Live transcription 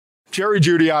Jerry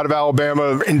Jeudy out of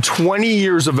Alabama, in 20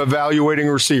 years of evaluating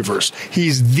receivers,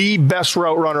 he's the best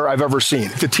route runner I've ever seen.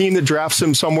 The team that drafts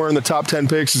him somewhere in the top 10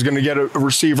 picks is going to get a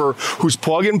receiver who's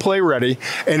plug and play ready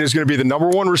and is going to be the number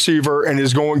one receiver and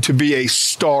is going to be a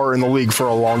star in the league for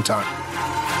a long time.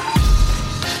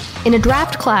 In a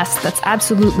draft class that's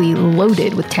absolutely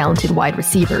loaded with talented wide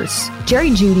receivers, Jerry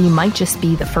Jeudy might just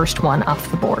be the first one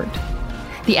off the board.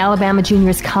 The Alabama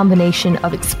junior's combination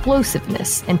of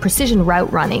explosiveness and precision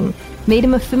route running made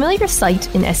him a familiar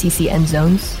sight in SEC end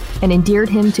zones and endeared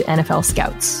him to NFL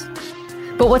scouts.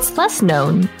 But what's less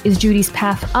known is Jeudy's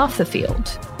path off the field.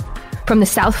 From the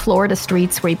South Florida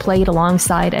streets where he played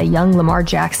alongside a young Lamar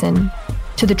Jackson,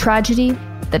 to the tragedy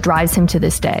that drives him to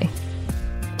this day.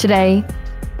 Today,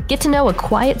 get to know a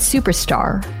quiet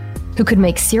superstar who could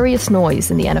make serious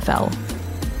noise in the NFL.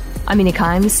 I'm Mina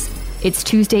Kimes. It's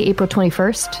Tuesday, April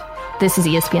 21st. This is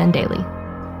ESPN Daily.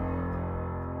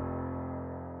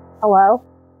 Hello?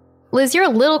 Liz, you're a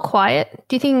little quiet.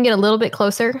 Do you think you can get a little bit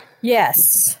closer?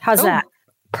 Yes. How's that?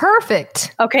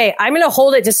 Perfect. Okay, I'm going to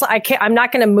hold it just I'm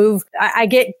not going to move. I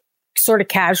get sort of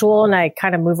casual and I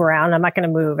kind of move around. I'm not going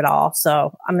to move at all.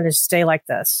 So I'm going to stay like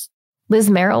this. Liz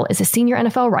Merrill is a senior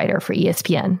NFL writer for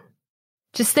ESPN.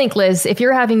 Just think, Liz, if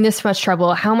you're having this much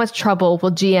trouble, how much trouble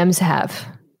will GMs have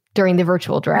during the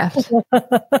virtual draft?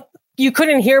 You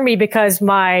couldn't hear me because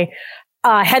my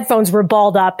headphones were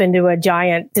balled up into a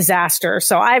giant disaster.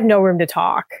 So I have no room to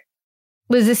talk.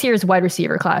 Liz, this year's wide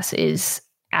receiver class is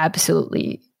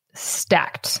absolutely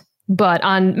stacked. But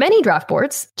on many draft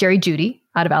boards, Jerry Jeudy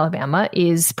out of Alabama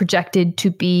is projected to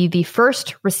be the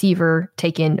first receiver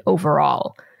taken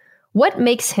overall. What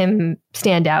makes him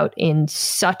stand out in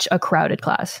such a crowded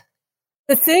class?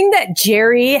 The thing that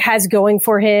Jerry has going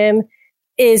for him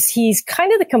is he's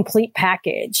kind of the complete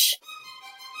package.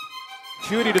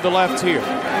 Jeudy to the left here.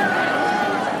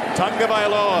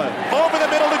 Tagovailoa over the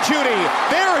middle to Jeudy.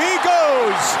 There he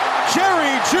goes.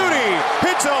 Jerry Jeudy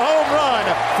hits a home run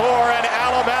for an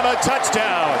Alabama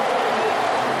touchdown.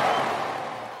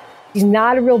 He's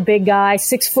not a real big guy,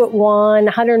 6'1",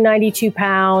 192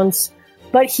 pounds,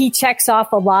 but he checks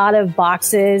off a lot of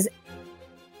boxes.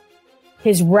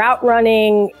 His route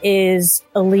running is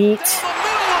elite.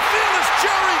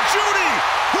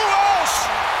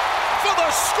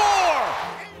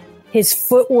 His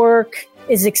footwork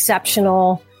is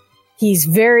exceptional. He's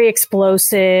very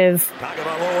explosive.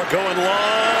 Tagovailoa going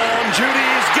long.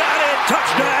 Jeudy's got it.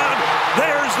 Touchdown.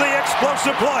 There's the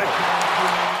explosive play.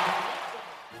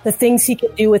 The things he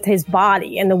can do with his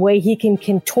body and the way he can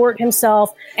contort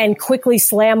himself and quickly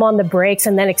slam on the brakes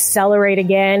and then accelerate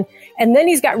again. And then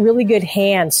he's got really good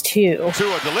hands, too.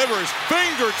 Tua delivers,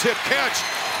 fingertip catch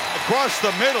across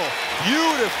the middle.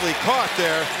 Beautifully caught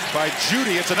there by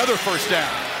Jeudy. It's another first down.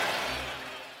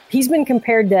 He's been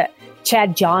compared to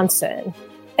Chad Johnson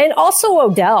and also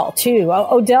Odell, too.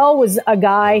 Odell was a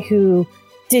guy who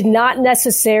did not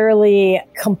necessarily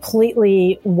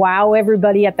completely wow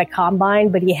everybody at the combine,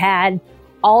 but he had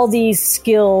all these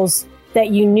skills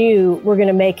that you knew were going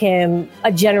to make him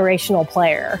a generational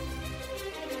player.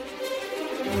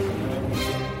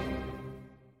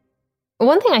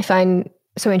 One thing I find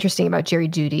so interesting about Jerry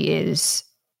Jeudy is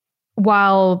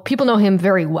while people know him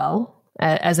very well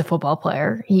as a football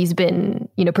player, he's been,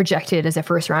 projected as a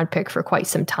first-round pick for quite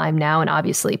some time now, and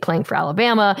obviously playing for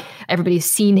Alabama. Everybody's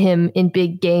seen him in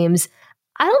big games.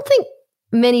 I don't think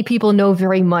many people know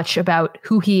very much about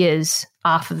who he is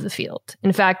off of the field.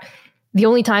 In fact, the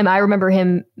only time I remember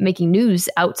him making news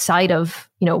outside of,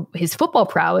 his football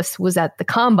prowess was at the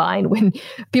combine when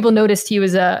people noticed he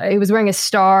was wearing a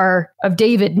Star of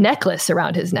David necklace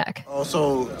around his neck.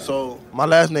 So my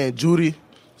last name Jeudy.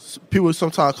 People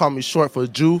sometimes call me short for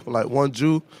Jew, like one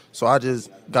Jew. So I just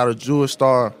got a Jewish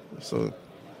star. So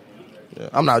yeah,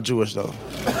 I'm not Jewish though.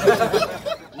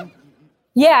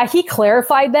 Yeah, he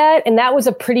clarified that. And that was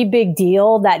a pretty big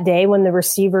deal that day when the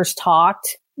receivers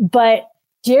talked. But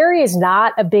Jerry is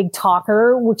not a big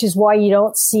talker, which is why you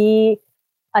don't see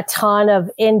a ton of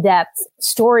in-depth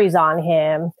stories on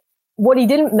him. What he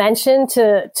didn't mention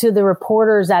to the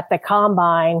reporters at the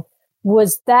combine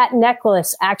was that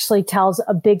necklace actually tells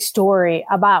a big story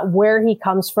about where he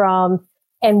comes from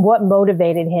and what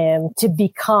motivated him to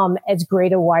become as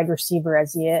great a wide receiver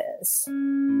as he is.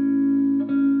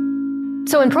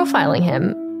 So in profiling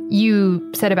him, you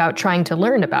said about trying to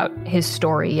learn about his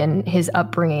story and his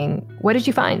upbringing. What did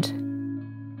you find?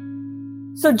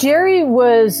 So Jerry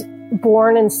was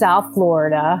born in South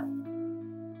Florida.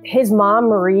 His mom,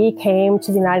 Marie, came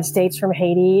to the United States from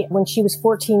Haiti when she was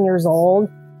 14 years old.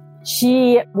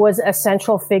 She was a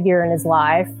central figure in his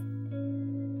life.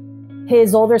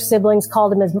 His older siblings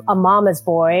called him a mama's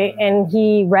boy, and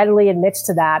he readily admits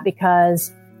to that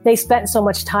because they spent so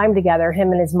much time together,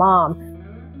 him and his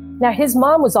mom. Now, his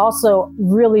mom was also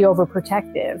really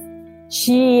overprotective.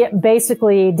 She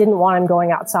basically didn't want him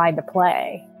going outside to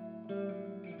play.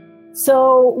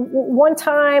 So one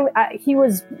time he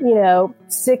was, 6th,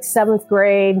 7th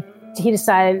grade. He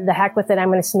decided, the heck with it, I'm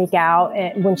going to sneak out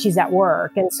when she's at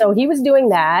work. And so he was doing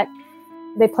that.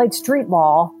 They played street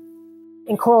ball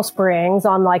in Coral Springs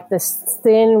on like this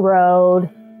thin road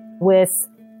with,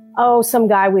 some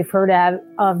guy we've heard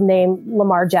of named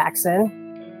Lamar Jackson.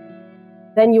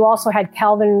 Then you also had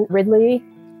Calvin Ridley.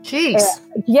 Jeez.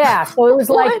 Yeah. So it was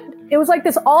like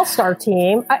this all-star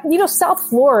team. South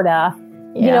Florida,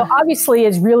 obviously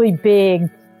is really big,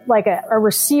 like a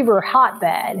receiver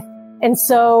hotbed. And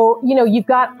so, you've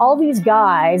got all these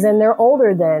guys and they're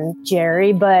older than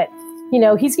Jerry, but,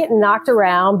 he's getting knocked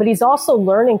around, but he's also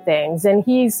learning things and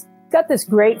he's got this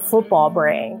great football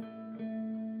brain.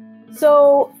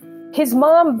 So his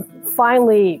mom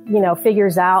finally,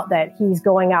 figures out that he's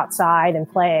going outside and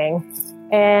playing.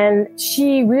 And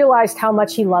she realized how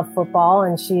much he loved football.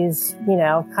 And she's,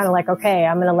 kind of like, okay,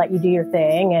 I'm going to let you do your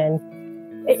thing.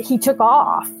 And he took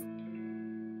off.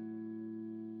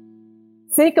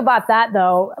 Think about that,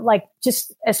 though, like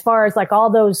just as far as like all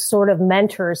those sort of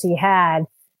mentors he had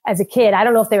as a kid. I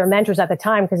don't know if they were mentors at the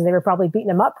time because they were probably beating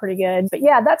him up pretty good. But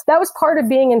yeah, that was part of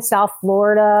being in South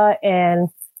Florida. And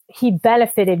he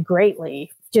benefited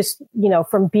greatly just,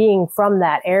 from being from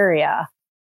that area.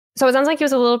 So it sounds like he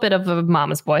was a little bit of a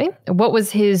mama's boy. What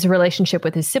was his relationship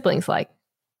with his siblings like?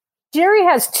 Jerry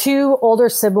has 2 older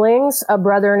siblings, a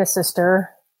brother and a sister.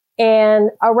 And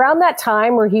around that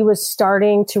time where he was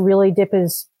starting to really dip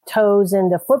his toes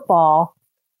into football,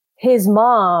 his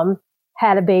mom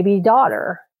had a baby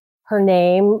daughter. Her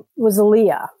name was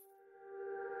Aaliyah.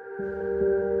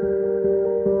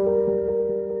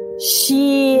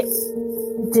 She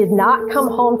did not come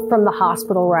home from the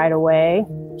hospital right away.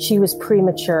 She was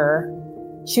premature.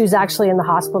 She was actually in the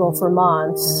hospital for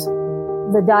months.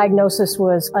 The diagnosis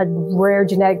was a rare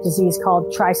genetic disease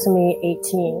called trisomy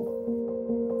 18.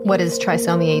 What is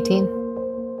trisomy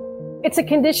 18? It's a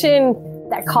condition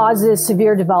that causes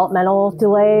severe developmental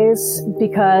delays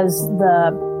because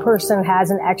the person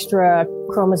has an extra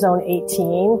chromosome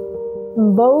 18.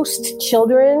 Most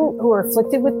children who are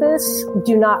afflicted with this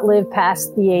do not live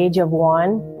past the age of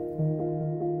 1.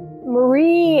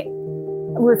 Marie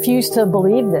refused to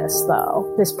believe this,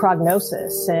 though, this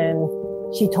prognosis. And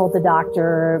she told the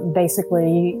doctor,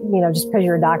 basically, just because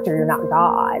you're a doctor, you're not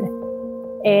God.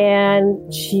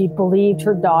 And she believed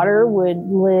her daughter would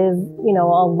live,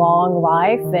 a long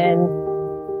life. And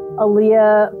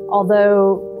Aaliyah,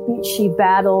 although she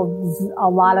battled a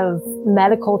lot of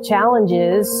medical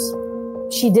challenges,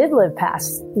 she did live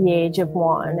past the age of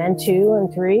 1 and 2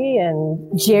 and 3.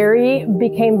 And Jerry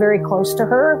became very close to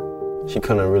her. She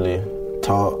couldn't really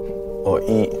talk or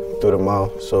eat through the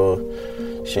mouth, so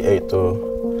she ate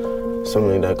through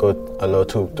something that goes a little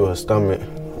tube through her stomach.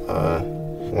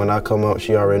 When I come up,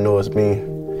 she already knows me.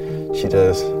 She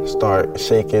just start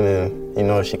shaking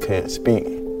and, she couldn't speak.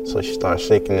 So she started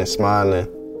shaking and smiling.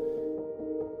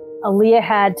 Aaliyah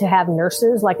had to have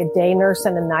nurses, like a day nurse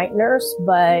and a night nurse.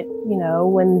 But,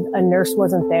 when a nurse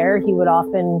wasn't there, he would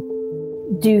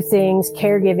often do things,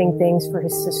 caregiving things for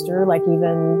his sister, like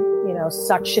even,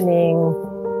 suctioning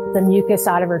the mucus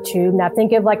out of her tube. Now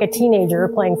think of like a teenager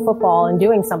playing football and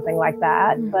doing something like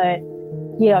that. But,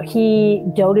 he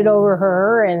doted over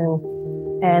her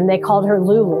and they called her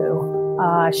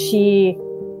Lulu. She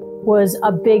was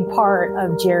a big part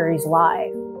of Jerry's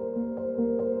life.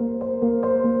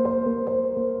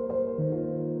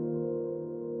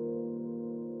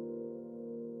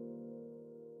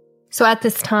 So at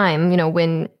this time,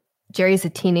 when Jerry's a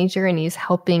teenager and he's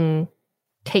helping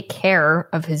take care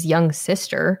of his young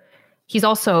sister, he's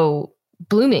also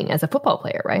blooming as a football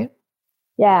player, right?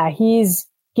 Yeah, he's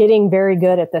getting very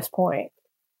good at this point.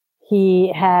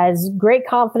 He has great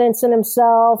confidence in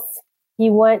himself. He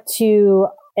went to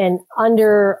an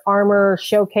Under Armour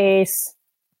showcase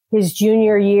his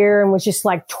junior year and was just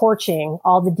like torching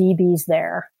all the DBs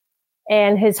there.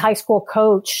 And his high school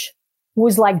coach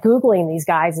was like Googling these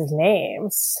guys'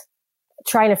 names,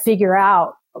 trying to figure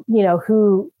out,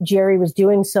 who Jerry was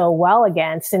doing so well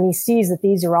against. And he sees that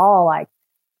these are all like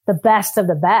the best of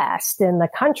the best in the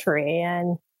country.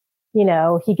 And,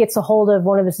 he gets a hold of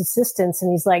one of his assistants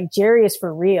and he's like, Jerry is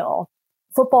for real.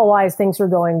 Football wise, things were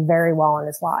going very well in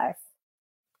his life.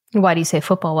 Why do you say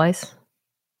football wise?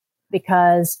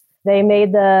 Because they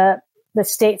made the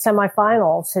state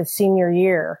semifinals his senior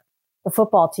year. The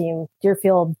football team,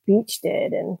 Deerfield Beach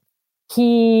did. And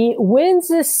He wins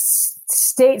this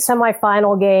state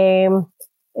semifinal game.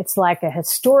 It's like a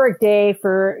historic day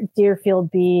for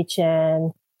Deerfield Beach.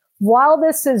 And while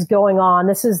this is going on,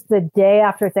 this is the day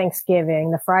after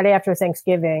Thanksgiving, the Friday after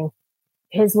Thanksgiving,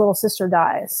 his little sister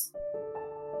dies.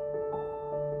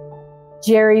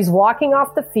 Jerry's walking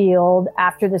off the field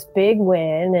after this big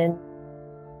win, and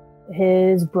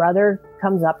his brother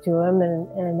comes up to him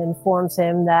and informs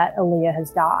him that Aaliyah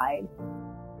has died.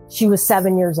 She was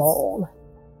 7 years old.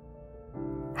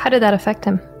 How did that affect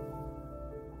him?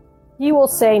 He will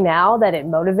say now that it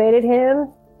motivated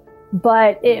him,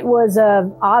 but it was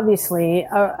obviously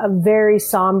a very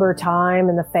somber time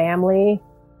in the family.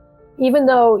 Even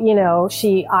though, you know,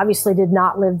 she obviously did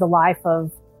not live the life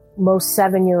of most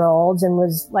 7-year-olds and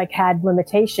was like had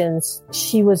limitations,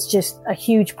 she was just a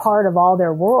huge part of all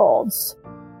their worlds.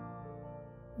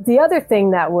 The other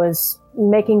thing that was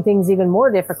making things even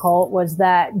more difficult was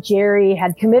that Jerry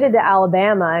had committed to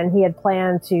Alabama, and he had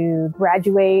planned to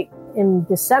graduate in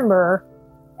December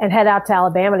and head out to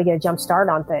Alabama to get a jump start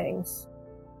on things.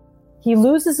 He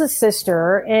loses his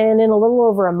sister, and in a little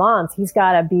over a month, he's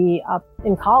got to be up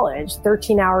in college,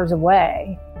 13 hours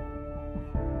away.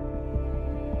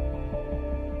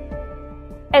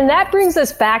 And that brings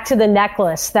us back to the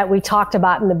necklace that we talked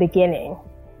about in the beginning.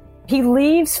 He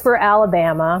leaves for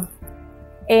Alabama,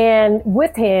 and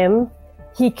with him,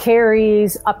 he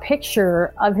carries a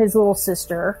picture of his little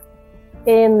sister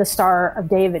in the Star of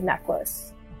David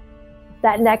necklace.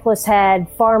 That necklace had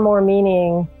far more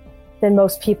meaning than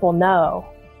most people know.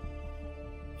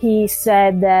 He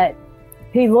said that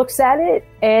he looks at it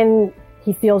and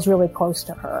he feels really close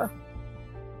to her.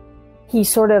 He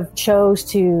sort of chose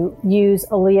to use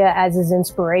Aaliyah as his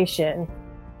inspiration.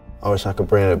 I wish I could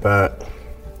bring it back.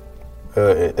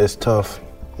 It's tough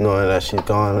knowing that she's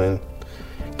gone and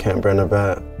can't bring her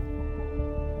back.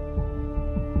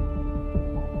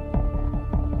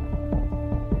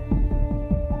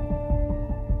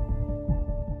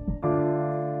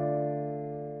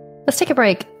 Let's take a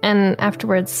break and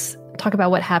afterwards talk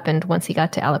about what happened once he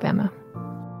got to Alabama.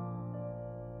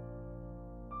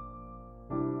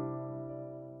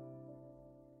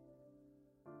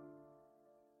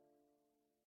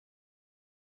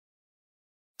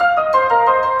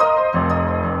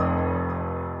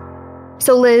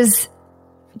 So Liz,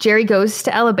 Jerry goes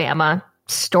to Alabama,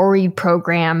 storied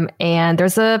program, and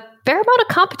there's a fair amount of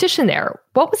competition there.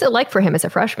 What was it like for him as a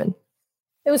freshman?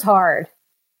 It was hard.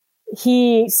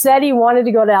 He said he wanted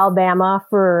to go to Alabama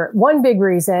for one big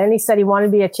reason. He said he wanted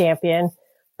to be a champion.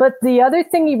 But the other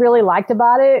thing he really liked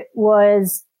about it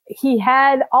was he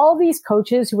had all these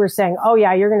coaches who were saying, oh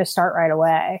yeah, you're going to start right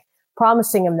away,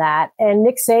 promising him that. And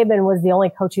Nick Saban was the only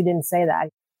coach who didn't say that.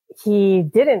 He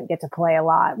didn't get to play a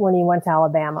lot when he went to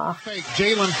Alabama.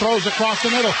 Jalen throws across the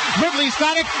middle. Ridley's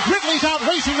got it. Ridley's out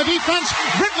racing the defense.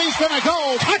 Ridley's going to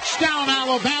go. Touchdown,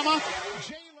 Alabama.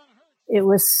 It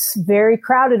was very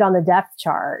crowded on the depth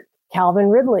chart. Calvin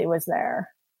Ridley was there,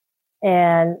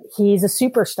 and he's a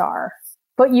superstar.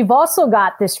 But you've also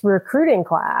got this recruiting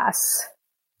class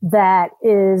that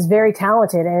is very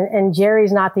talented, and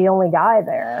Jerry's not the only guy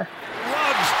there.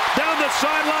 Ruggs down the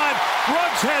sideline.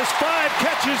 Ruggs has 5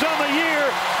 catches on the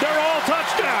year. They're all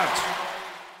touchdowns.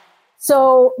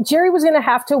 So Jerry was going to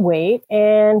have to wait,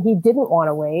 and he didn't want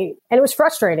to wait, and it was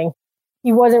frustrating.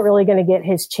 He wasn't really going to get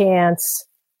his chance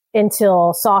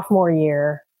until sophomore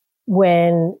year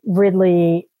when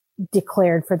Ridley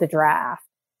declared for the draft.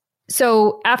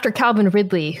 So after Calvin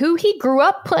Ridley, who he grew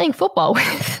up playing football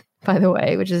with, by the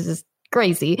way, which is just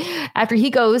crazy, after he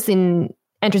goes and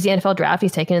enters the NFL draft,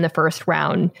 he's taken in the first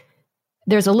round.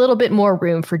 There's a little bit more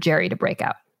room for Jerry to break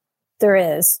out. There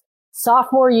is.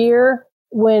 Sophomore year,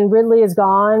 when Ridley is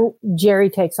gone, Jerry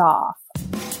takes off.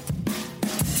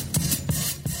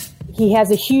 He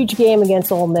has a huge game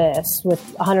against Ole Miss with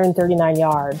 139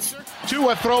 yards.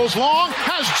 Tua throws long,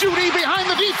 has Judy behind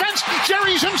the defense.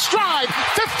 Jerry's in stride.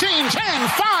 15, 10,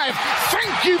 5.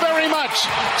 Thank you very much.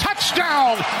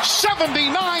 Touchdown,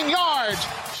 79 yards.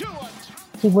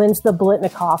 He wins the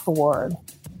Blitnikoff Award.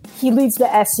 He leads the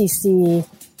SEC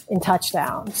in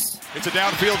touchdowns. It's a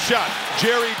downfield shot.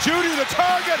 Jerry Judy, the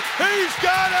target. He's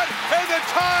got it. And the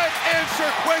time answer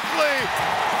quickly.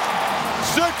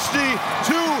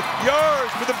 62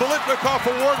 yards for the Blitnikoff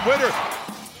Award winner.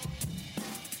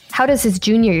 How does his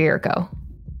junior year go?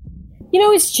 You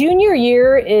know, his junior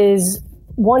year is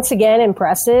once again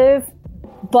impressive,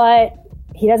 but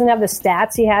he doesn't have the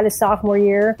stats he had his sophomore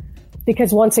year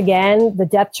because once again, the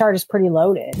depth chart is pretty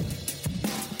loaded.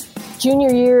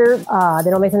 Junior year, they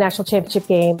don't make the national championship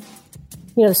game.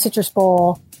 You know, the Citrus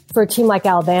Bowl, for a team like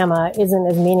Alabama isn't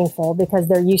as meaningful because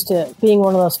they're used to being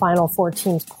one of those Final Four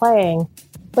teams playing.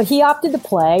 But he opted to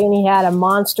play, and he had a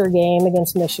monster game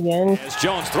against Michigan. As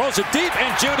Jones throws it deep,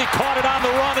 and Judy caught it on the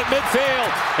run at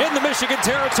midfield in the Michigan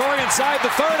territory inside the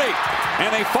 30.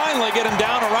 And they finally get him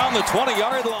down around the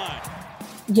 20-yard line.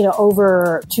 You know,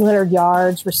 over 200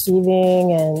 yards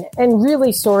receiving and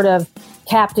really sort of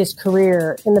capped his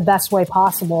career in the best way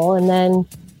possible. And then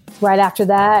right after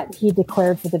that, he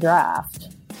declared for the draft.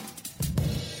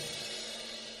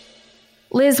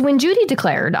 Liz, when Judy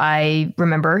declared, I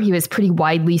remember he was pretty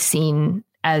widely seen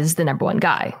as the number one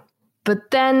guy.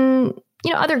 But then,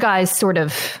 other guys sort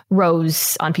of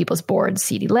rose on people's boards.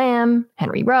 CeeDee Lamb,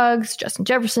 Henry Ruggs, Justin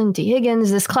Jefferson, T. Higgins.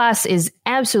 This class is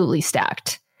absolutely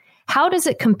stacked. How does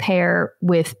it compare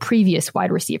with previous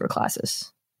wide receiver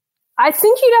classes? I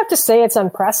think you'd have to say it's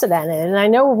unprecedented. And I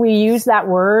know we use that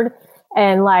word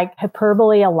and like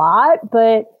hyperbole a lot,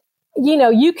 but,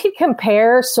 you could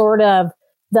compare sort of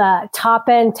the top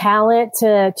end talent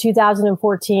to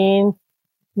 2014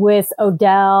 with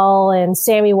Odell and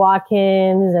Sammy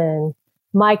Watkins and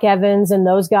Mike Evans and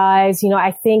those guys.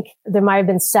 I think there might have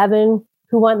been 7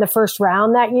 who went in the first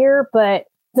round that year. But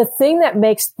the thing that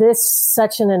makes this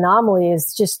such an anomaly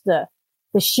is just the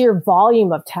sheer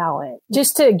volume of talent.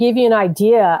 Just to give you an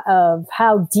idea of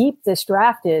how deep this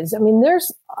draft is. I mean,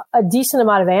 there's a decent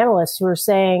amount of analysts who are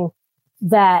saying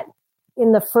that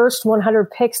in the first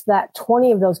 100 picks that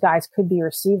 20 of those guys could be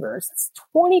receivers. That's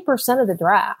 20% of the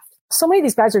draft. So many of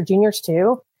these guys are juniors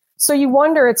too. So you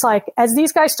wonder, it's like, as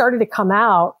these guys started to come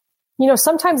out,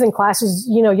 sometimes in classes,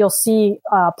 you'll see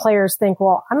players think,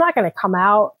 well, I'm not going to come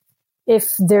out if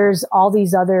there's all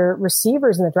these other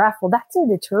receivers in the draft. Well, that didn't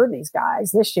deter these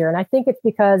guys this year. And I think it's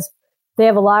because they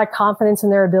have a lot of confidence in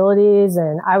their abilities.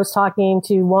 And I was talking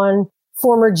to one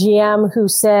former GM who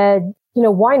said,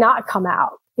 why not come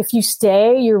out? If you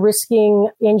stay, you're risking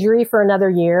injury for another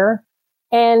year.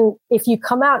 And if you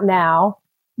come out now,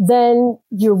 then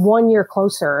you're 1 year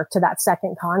closer to that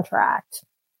second contract.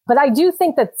 But I do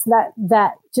think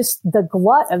that just the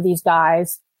glut of these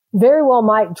guys very well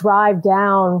might drive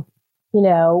down,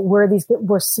 where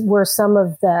some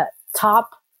of the top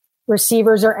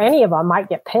receivers or any of them might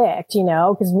get picked,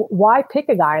 because why pick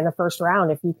a guy in the first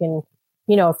round if you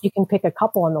can pick a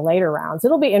couple in the later rounds?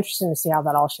 It'll be interesting to see how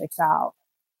that all shakes out.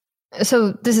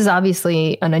 So this is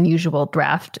obviously an unusual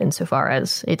draft insofar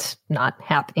as it's not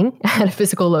happening at a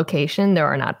physical location. There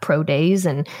are not pro days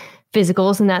and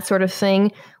physicals and that sort of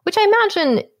thing, which I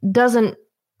imagine doesn't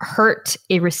hurt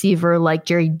a receiver like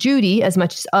Jerry Jeudy as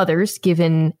much as others,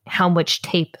 given how much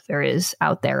tape there is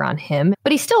out there on him.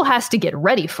 But he still has to get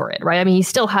ready for it, right? I mean, he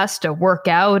still has to work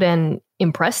out and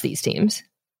impress these teams.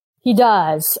 He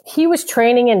does. He was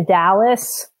training in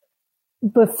Dallas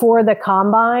before the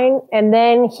combine, and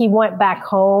then he went back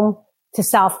home to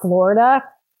South Florida.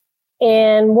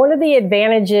 And one of the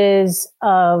advantages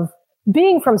of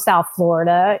being from South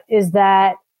Florida is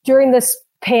that during this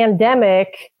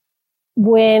pandemic,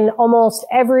 when almost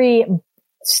every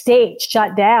state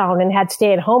shut down and had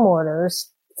stay-at-home orders,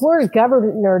 Florida's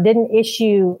governor didn't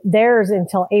issue theirs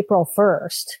until April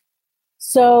 1st.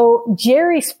 So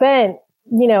Jerry spent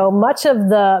much of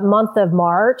the month of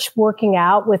March working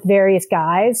out with various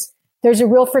guys. There's a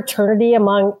real fraternity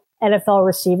among NFL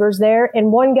receivers there.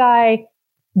 And one guy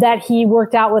that he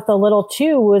worked out with a little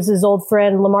too was his old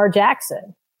friend, Lamar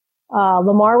Jackson.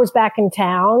 Lamar was back in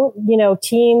town.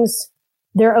 Teams,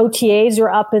 their OTAs are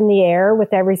up in the air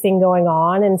with everything going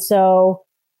on. And so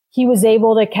he was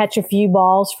able to catch a few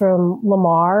balls from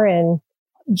Lamar. And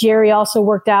Jerry also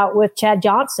worked out with Chad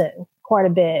Johnson quite a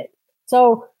bit.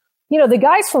 So, the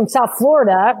guys from South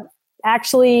Florida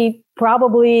actually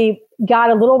probably got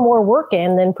a little more work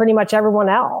in than pretty much everyone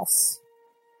else.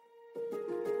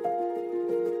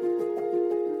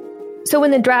 So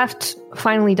when the draft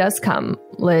finally does come,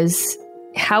 Liz,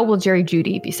 how will Jerry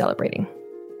Jeudy be celebrating?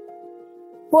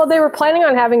 Well, they were planning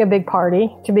on having a big party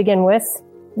to begin with,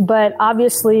 but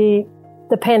obviously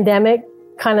the pandemic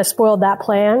kind of spoiled that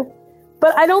plan.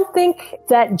 But I don't think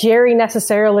that Jerry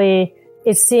necessarily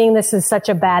is seeing this as such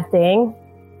a bad thing.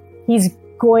 He's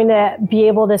going to be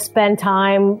able to spend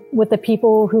time with the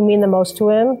people who mean the most to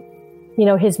him.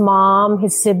 His mom,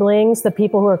 his siblings, the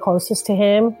people who are closest to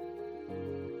him.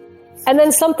 And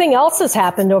then something else has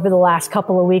happened over the last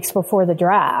couple of weeks before the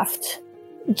draft.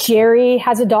 Jerry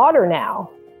has a daughter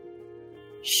now.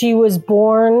 She was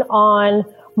born on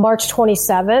March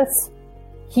 27th.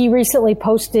 He recently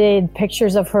posted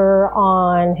pictures of her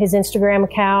on his Instagram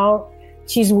account.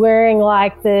 She's wearing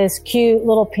like this cute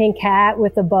little pink hat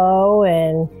with a bow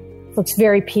and looks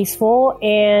very peaceful.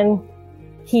 And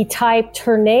he typed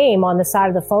her name on the side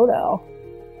of the photo.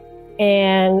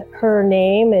 and her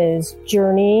name is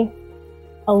Journey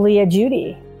Aaliyah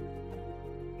Judy.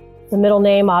 The middle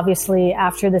name, obviously,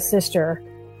 after the sister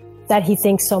that he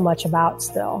thinks so much about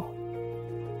still.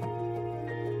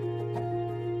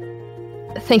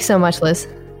 Thanks so much, Liz.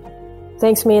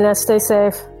 Thanks, Mina. Stay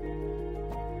safe.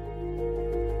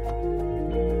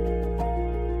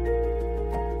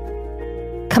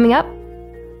 Coming up,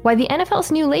 why the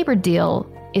NFL's new labor deal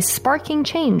is sparking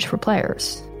change for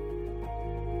players.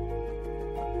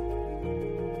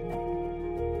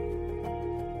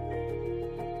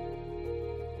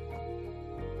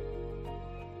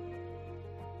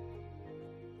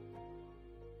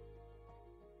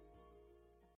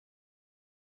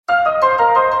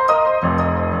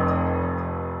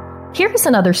 Here's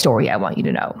another story I want you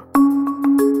to know.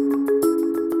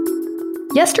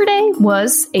 Yesterday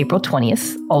was April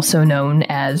 20th, also known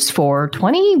as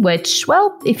 420, which,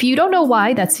 well, if you don't know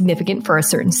why that's significant for a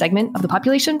certain segment of the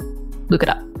population, look it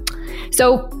up.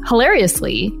 So,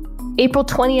 hilariously, April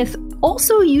 20th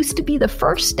also used to be the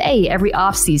first day every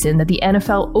offseason that the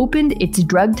NFL opened its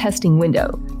drug testing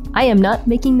window. I am not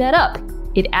making that up.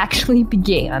 It actually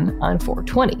began on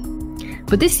 420.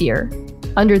 But this year,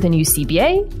 under the new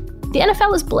CBA, the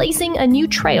NFL is blazing a new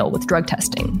trail with drug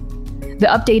testing. The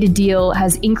updated deal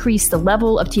has increased the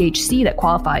level of THC that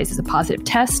qualifies as a positive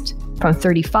test from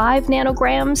 35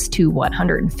 nanograms to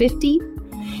 150.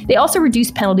 They also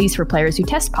reduced penalties for players who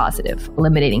test positive,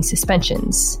 eliminating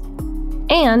suspensions.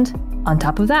 And, on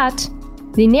top of that,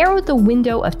 they narrowed the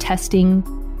window of testing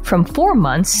from 4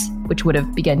 months, which would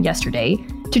have begun yesterday,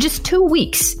 to just 2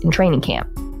 weeks in training camp,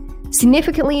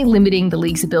 significantly limiting the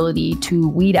league's ability to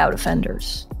weed out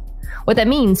offenders. What that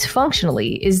means,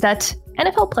 functionally, is that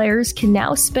NFL players can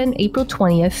now spend April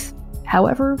 20th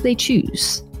however they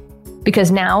choose. Because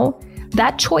now,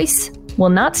 that choice will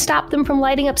not stop them from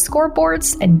lighting up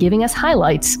scoreboards and giving us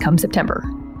highlights come September.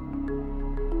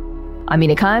 I'm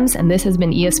Mina Kimes, and this has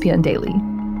been ESPN Daily.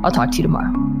 I'll talk to you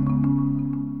tomorrow.